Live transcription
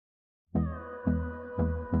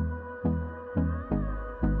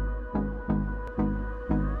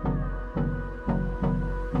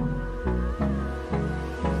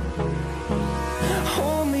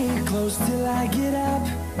close till I get up.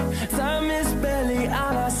 Time is barely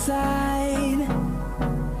on our side.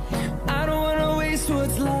 I don't wanna waste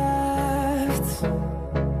what's left.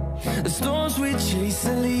 The storms we chase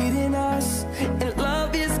are leading us, and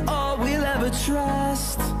love is all we'll ever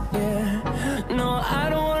trust. Yeah, no, I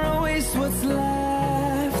don't wanna waste what's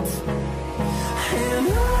left. And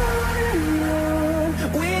on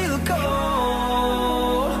we'll go,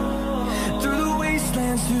 through the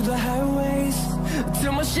wastelands, through the highways,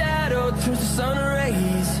 till my shadow turns to sun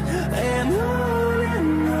rays. And on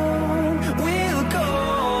we'll go,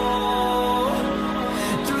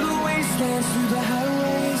 through the wastelands, through the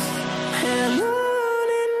highways, and on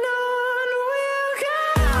we'll go.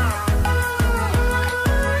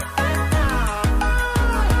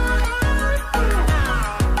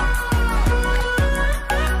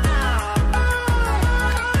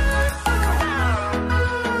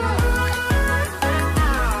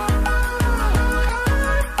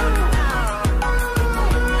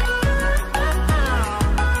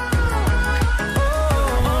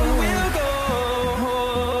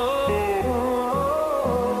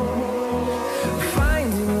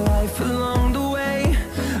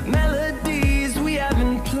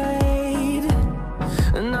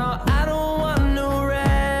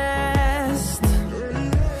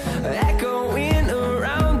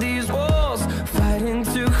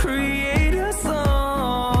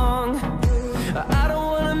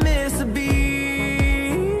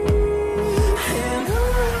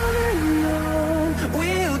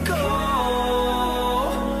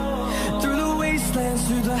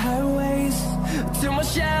 Through the highways, till my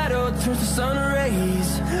shadow turns to sun rays.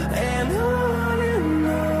 And on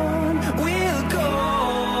we'll go,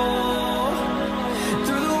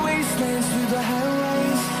 through the wastelands, through the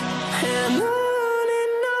highways, and on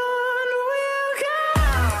we'll go.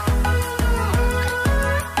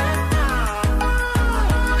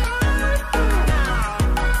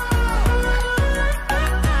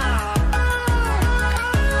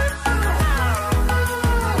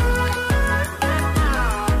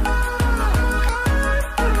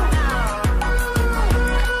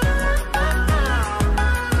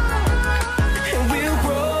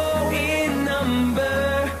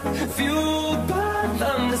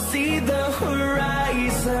 See the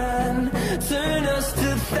horizon, turn us to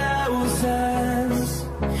thousands,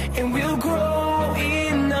 and we'll grow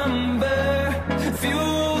in number,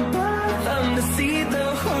 fueled by them to see the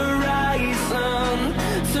horizon,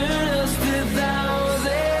 turn us to thousands.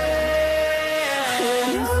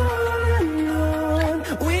 And on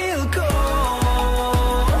we'll go,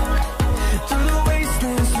 through the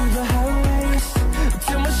wastelands, through the highways,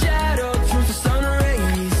 till my shadow turns to sun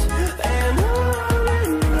rays. And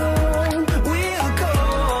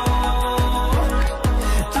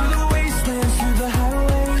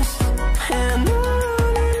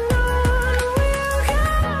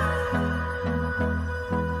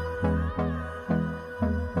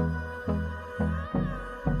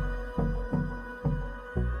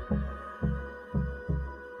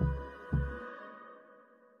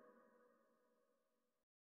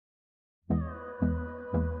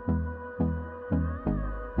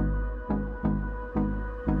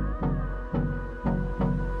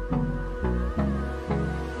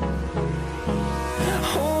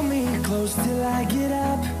close till I get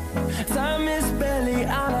up. Time is barely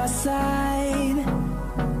on our side.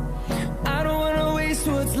 I don't wanna waste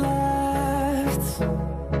what's left.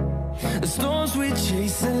 The storms we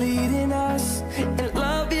chase are leading us, and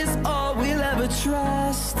love is all we'll ever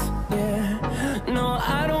trust. Yeah, no,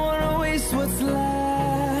 I don't wanna waste what's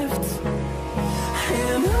left.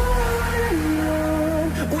 And on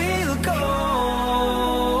we'll go,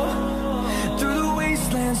 through the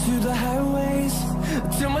wastelands, through the highways,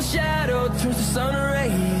 till my shadow turns to sun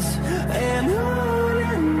rays. And on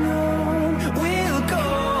we'll go,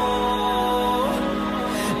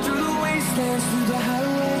 through the wastelands, through the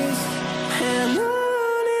highways, and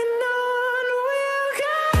on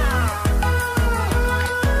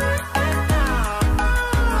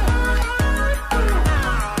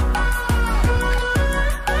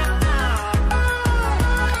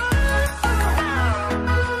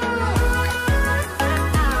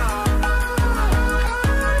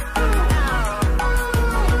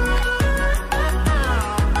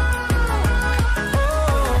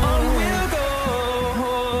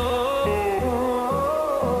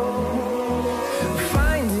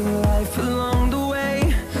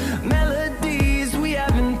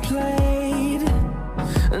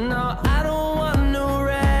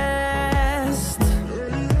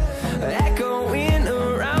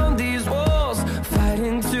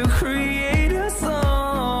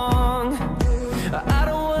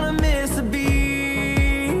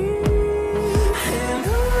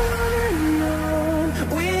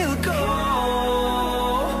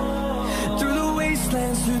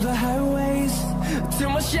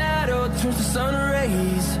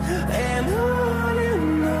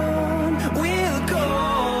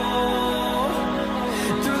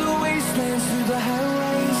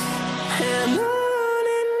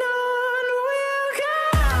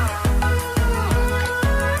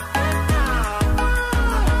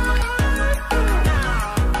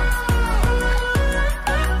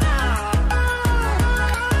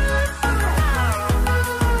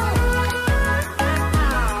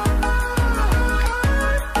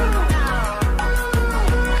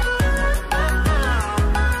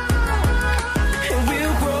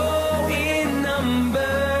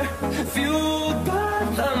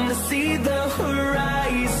see the